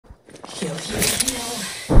Heal, heal,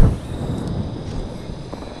 heal.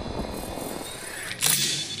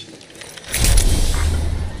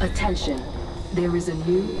 Attention, there is a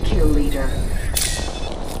new kill leader.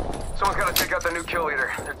 Someone's gotta take out the new kill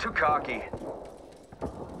leader. They're too cocky.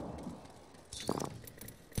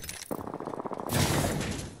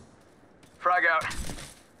 Frag out.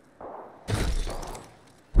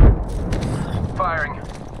 Firing.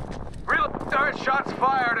 Real darn shots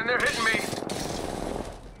fired and they're hitting me.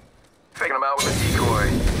 Taking them out with a decoy.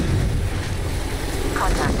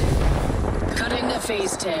 Contact. Cutting the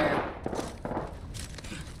phase tear.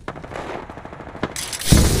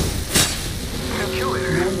 New kill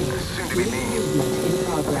leader. Soon to be me. In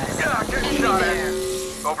progress. Yeah, getting shot at.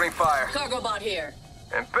 Opening fire. Cargo bot here.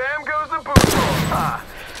 And bam goes the boot roll. Ah.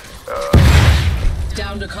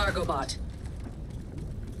 Down to cargo bot.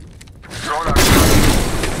 Throwing our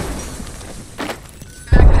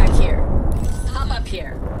Backpack here. Hop up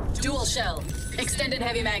here. Dual shell. Extended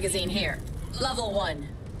heavy magazine here. Level 1.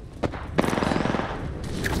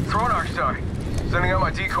 Throwing arc star. Sending out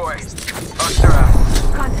my decoy. Arc star out.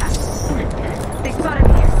 Contact. They spotted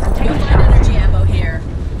me here. I'm taking Combined shots. energy ammo here.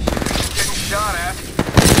 Getting shot at.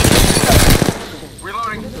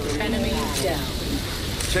 Reloading. Enemy down.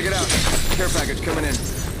 Check it out. Care package coming in.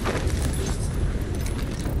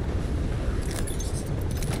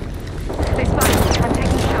 They spotted me. I'm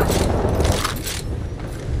taking shots.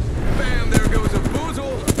 Bam, there goes a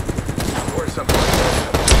boozle. Or something like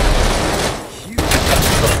that.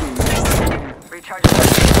 Recharge.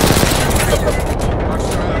 Arc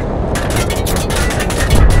star out.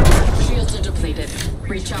 Shields are depleted.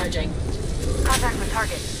 Recharging. Contact with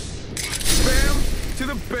target. Bam to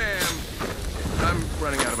the bam. I'm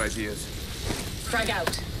running out of ideas. Frag out.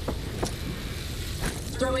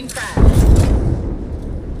 Throwing frag.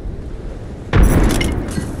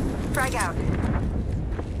 Frag out.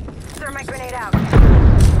 Thermite grenade out.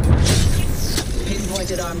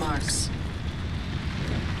 Pinpointed our marks.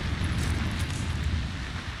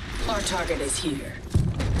 Our target is here.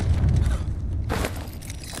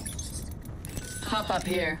 Hop up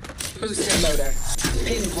here. Booster motor.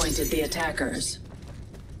 Pinpointed the attackers.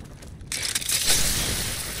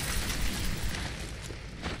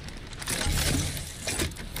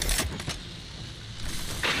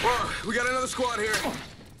 Whoa, we got another squad here.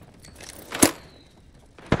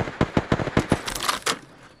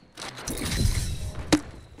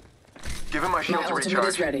 Give him my shield My to ultimate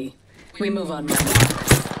is recharge. ready. We move on.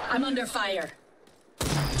 I'm under fire.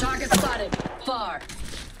 Target spotted. Far.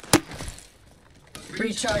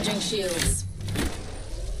 Recharging shields.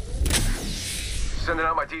 Sending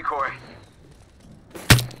out my decoy.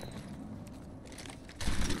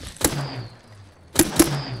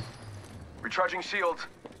 Recharging shields.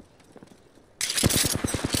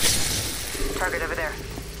 Target over there.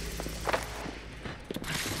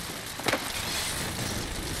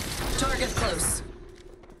 Target close.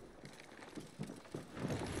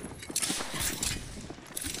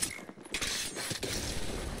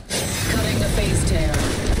 Cutting the phase tear.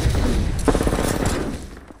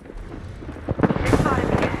 They spotted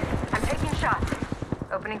me. I'm taking shots.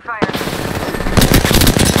 Opening fire.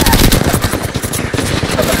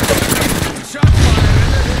 Shot fired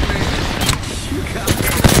and they're hitting me. You got me.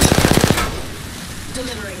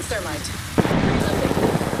 Delivering thermite.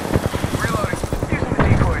 Reloading. Using the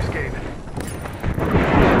decoy escape.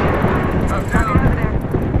 I'm Target down. over there.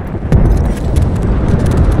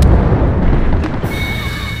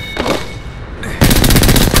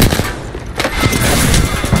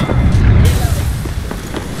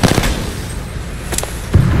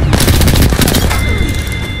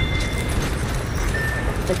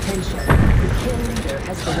 Attention. The kill leader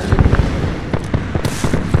has been eliminated.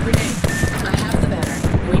 Grenade. I have the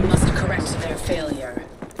banner. We must correct their failure.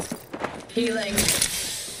 Healing.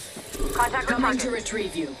 Contact with Coming to target.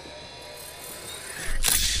 retrieve you.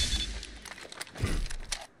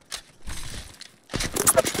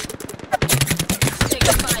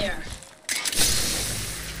 Taking fire.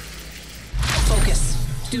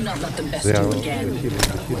 Focus. Do not let them best you again.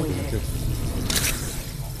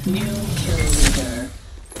 New kill leader.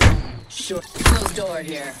 Sure. Closed door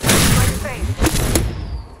here. Right face.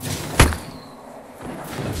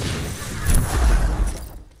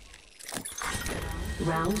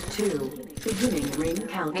 Round 2. Beginning ring Need to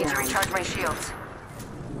countdown. recharge my shields.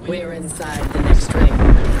 We're inside the next ring.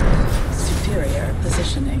 Superior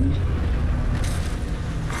positioning.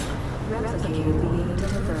 Replicator being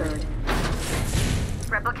delivered.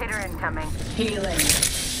 Replicator incoming. Healing.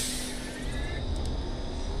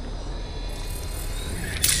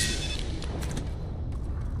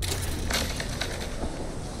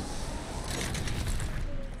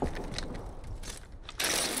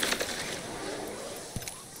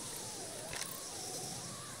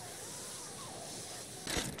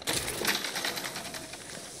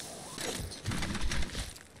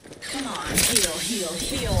 Heal,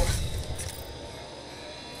 heal.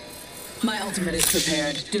 My ultimate is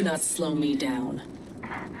prepared. Do not slow me down.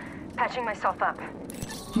 Patching myself up.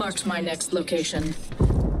 Marked my next location.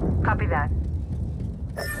 Copy that.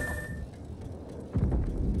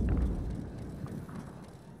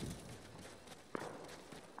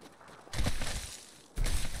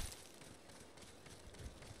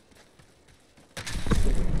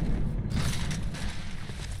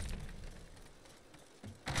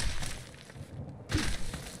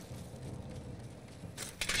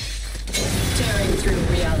 Tearing through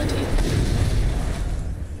reality.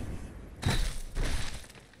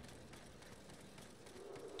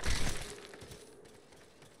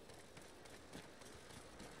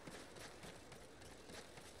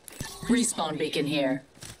 Respawn beacon here.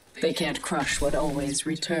 They can't crush what always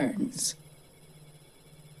returns.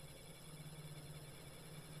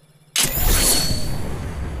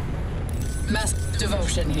 Mass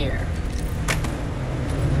devotion here.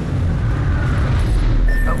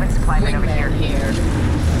 Open supply bin over here. Wingman here.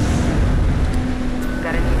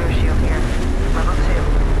 Got a Neo shield here. Level 2.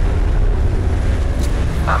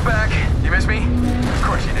 I'm back. You miss me? Of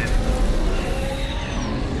course you did.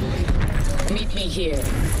 Meet me here.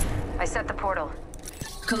 I set the portal.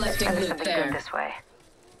 Collecting And there's loot something good there. this way.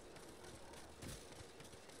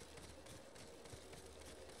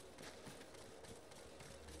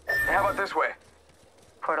 How about this way?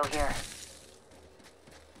 Portal here.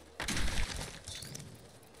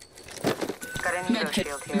 Got a Neo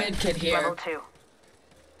shield here. Medkit here. Level 2.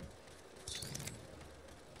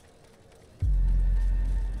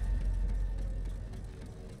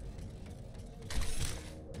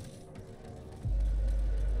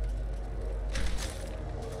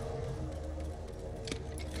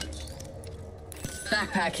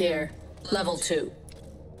 Backpack here. Level 2.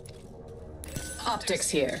 Optics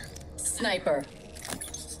here. Sniper.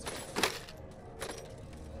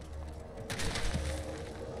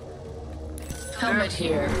 Helmet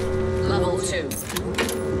here. Level 2.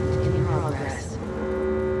 In progress.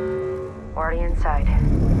 Already inside.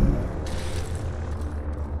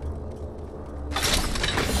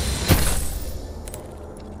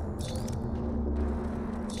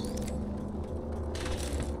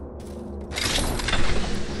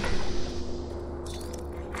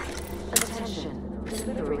 Attention,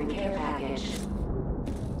 delivering care package.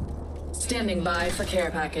 Standing by for care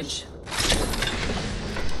package.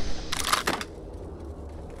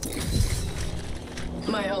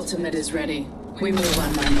 My ultimate is ready. We move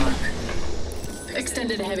on my mark.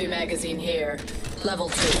 Extended heavy magazine here. Level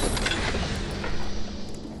 2.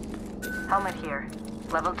 Helmet here.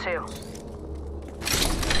 Level 2.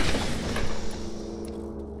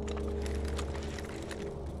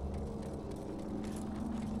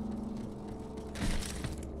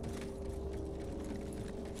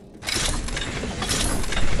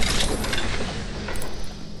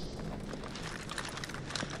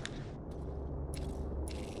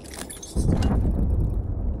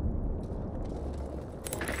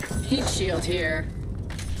 Heat shield here.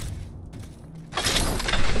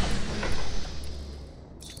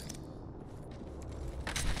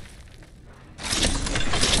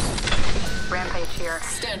 Rampage here.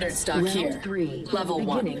 Standard stock Round here. 3. Level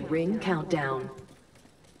 1. Beginning ring countdown.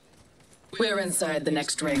 We're inside the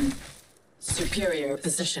next ring. Superior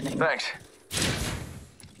positioning. Thanks.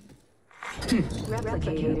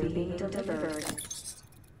 Replicator being delivered.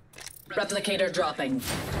 Replicator dropping.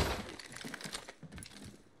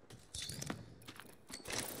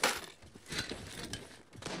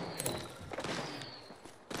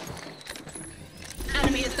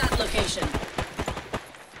 Enemy at that location.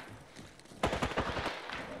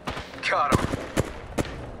 Got him.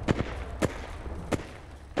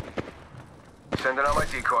 Sending out my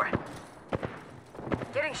decoy.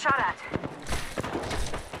 Getting shot at.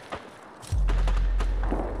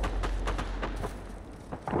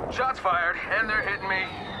 Shots fired, and they're hitting me.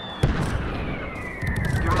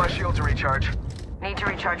 Give my shield to recharge. Need to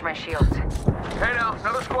recharge my shields. Hey now,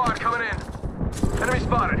 another squad coming in. Enemy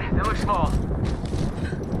spotted. They look small.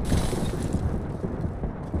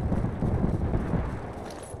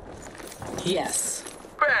 Yes.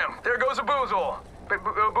 Bam! There goes a boozle.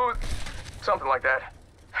 Something like that.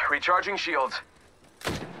 Recharging shields.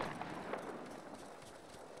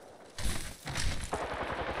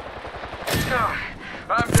 Oh,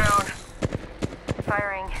 I'm down.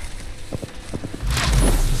 Firing.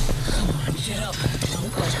 Get up.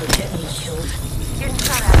 Don't let her get me killed. Getting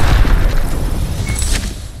shot at.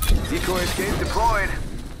 Decoy escape deployed.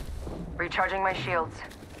 Recharging my shields.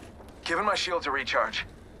 Giving my shields a recharge.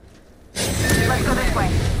 Let's go this way.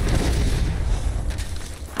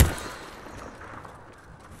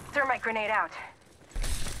 Thermite grenade out.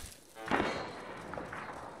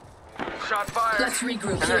 Shots fired. Let's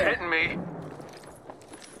regroup and they're here. hitting me.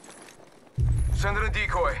 Sending a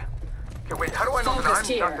decoy. Okay, wait, how do I know that Focused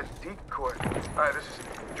I'm here. not the decoy? Alright, this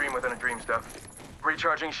is dream within a dream stuff.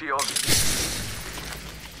 Recharging shield.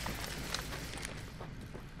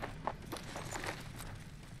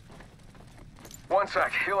 One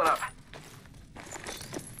sec, healing up.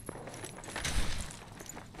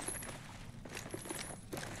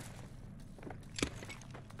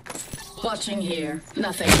 Watching here.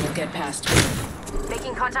 Nothing will get past me.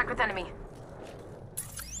 Making contact with enemy.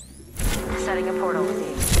 Setting a portal.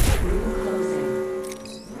 Closing.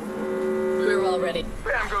 We're all ready.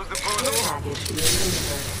 Bam goes the boozle. Package being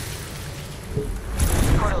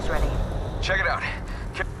delivered. Portal's ready. Check it out.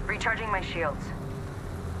 Recharging my shields.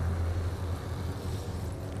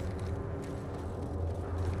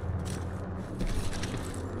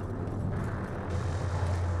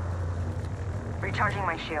 Recharging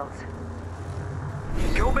my shields.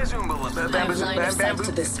 Go Bazoomba. I have line of sight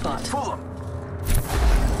to this spot. Fool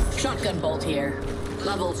 'em. Shotgun bolt here.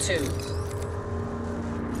 Level 2.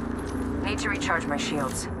 Need to recharge my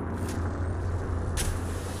shields.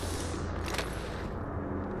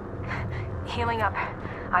 Healing up.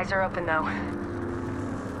 Eyes are open though.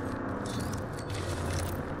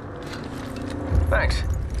 Thanks.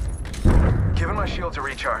 Giving my shields a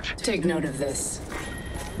recharge. Take note of this.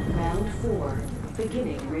 Round 4.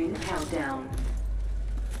 Beginning ring countdown.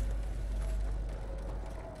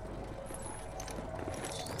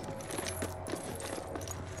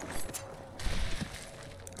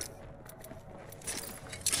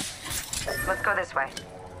 Let's go this way.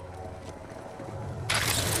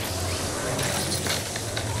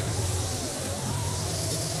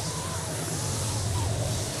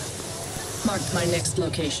 Marked my next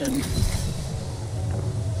location.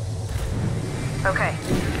 Okay.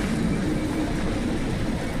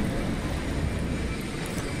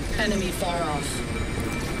 Enemy far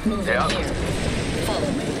off. Moving Yeah. here.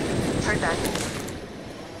 Follow me. Heard that.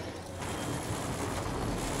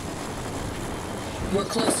 We're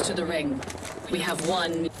close to the ring. We have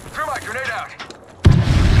one. Threw my grenade out.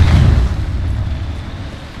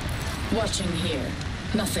 Watching here.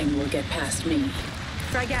 Nothing will get past me.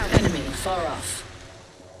 Frag out. Enemy far off.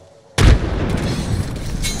 A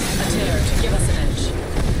tear to give us an edge.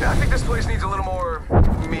 Yeah, I think this place needs a little more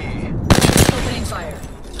me. Opening fire.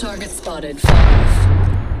 Target spotted. Far off.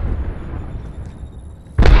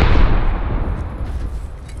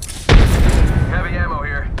 Heavy ammo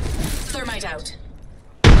here. Thermite out.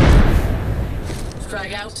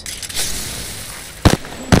 Frag out.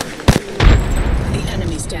 The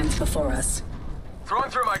enemy stands before us. Throwing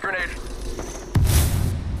through my grenade.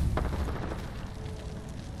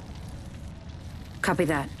 Copy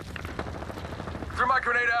that. Threw my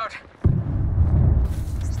grenade out.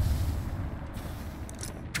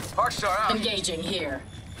 Arcstar out. Engaging here.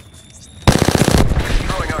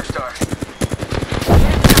 Throwing Arcstar.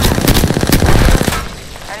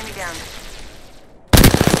 Enemy down.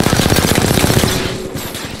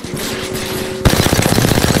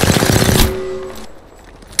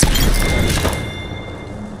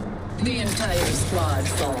 The entire squad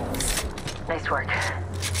falls. Nice work.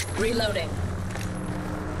 Reloading.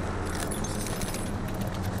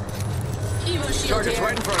 Evo shield Target's here.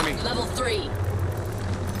 right in front of me. Level 3.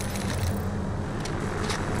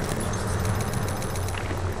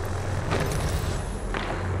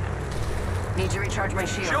 Need to recharge my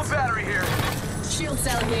shields. Shield battery here. Shield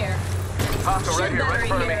cell here. Hostile right Shield here, right in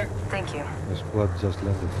front battery of me. here. Thank you. The squad just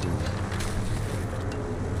landed too.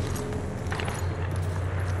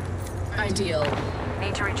 Ideal.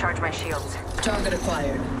 Need to recharge my shields. Target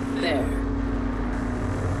acquired. There.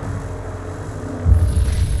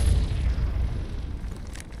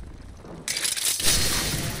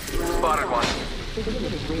 Spotted one.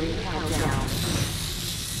 Beginning ring countdown.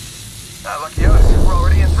 Ah, lucky us. We're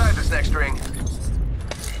already inside this next ring.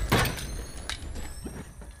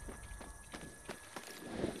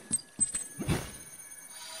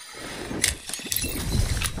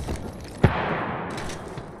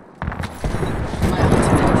 My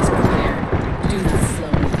ultimate is prepared. Do not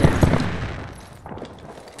slow me down.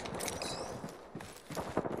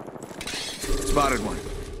 Spotted one.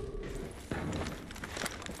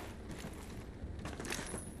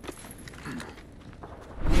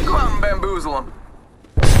 Go out and bamboozle him.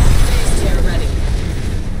 Phase tear ready.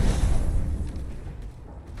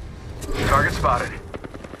 Target spotted.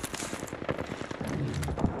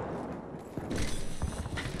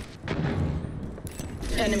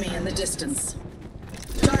 Enemy in the distance.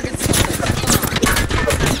 Target spotted.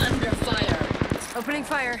 I'm under fire. Opening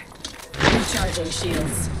fire. Recharging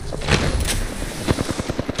shields.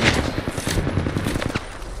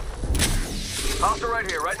 right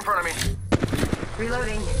here, right in front of me.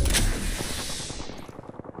 Reloading.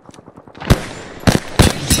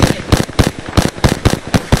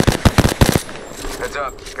 Heads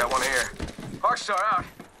up, got one here. Arcstar out.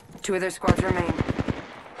 2 of their squads remain.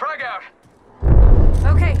 Frag out.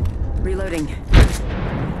 Okay. Reloading.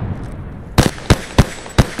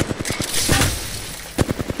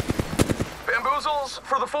 Bamboozles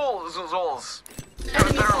for the fools. Cut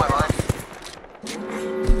it there, my line.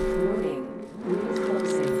 Warning. Ring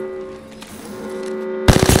closing.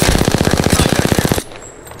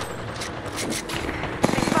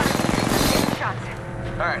 They spotted me. Taking shots.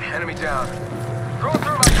 Alright, enemy down. Throw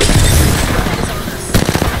through my...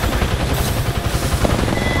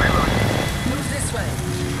 Reload. Move this way.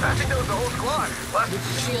 I think that was the whole squad. Left.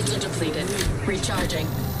 Shields are depleted. Recharging.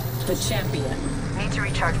 The champion. Need to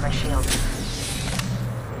recharge my shield.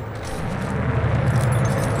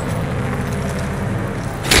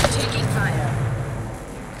 Taking fire.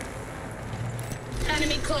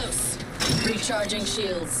 Enemy close. Recharging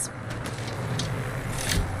shields.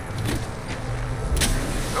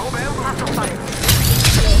 No bamboo. Hostile spotted.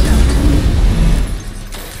 Shield out.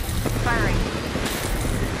 Firing.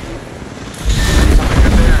 Something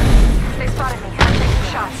good there. They spotted me. I'm taking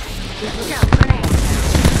shots. Look out. Grenade.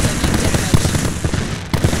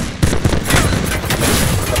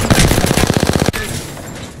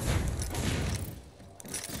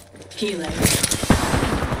 Healing.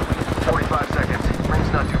 45 seconds.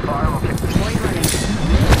 Ring's not too far. We'll kick... Void running.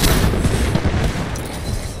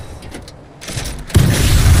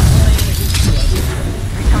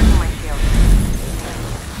 Recharging my shield.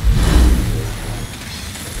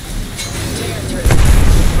 Tear through.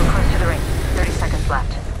 We're close to the ring. 30 seconds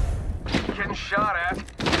left. Getting shot at.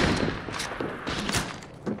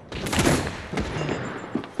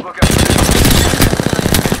 Look out.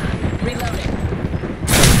 Reloading.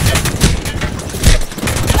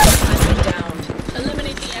 Down.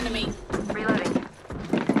 Eliminate the enemy. Reloading.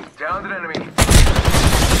 Downed an enemy.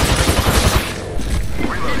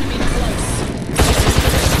 Reload. Enemy close.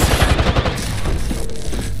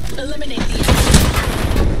 Eliminate the enemy.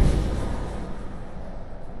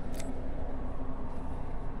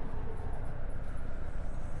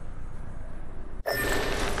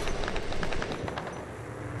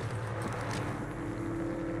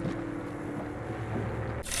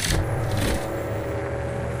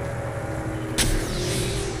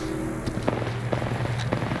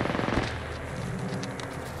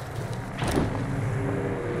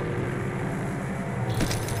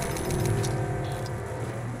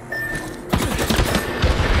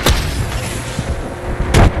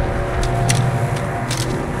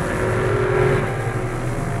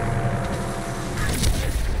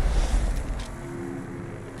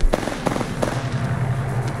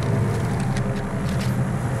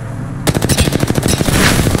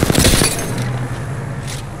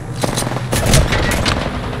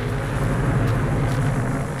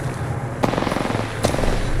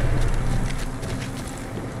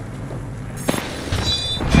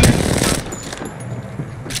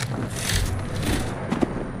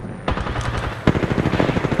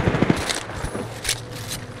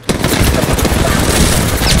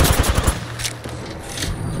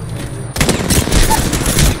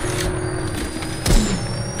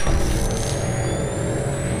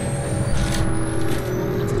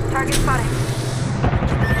 Target spotted.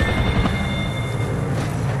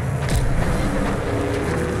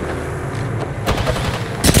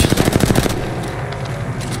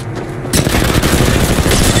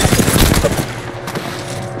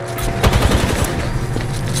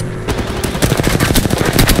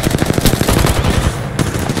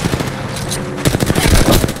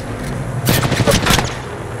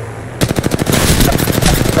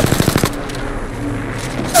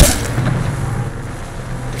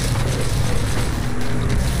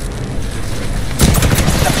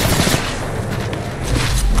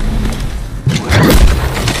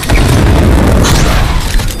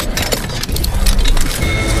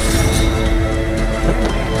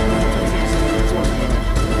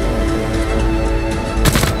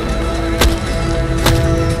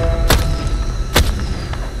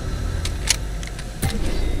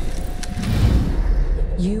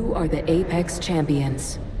 You are the Apex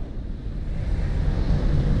Champions.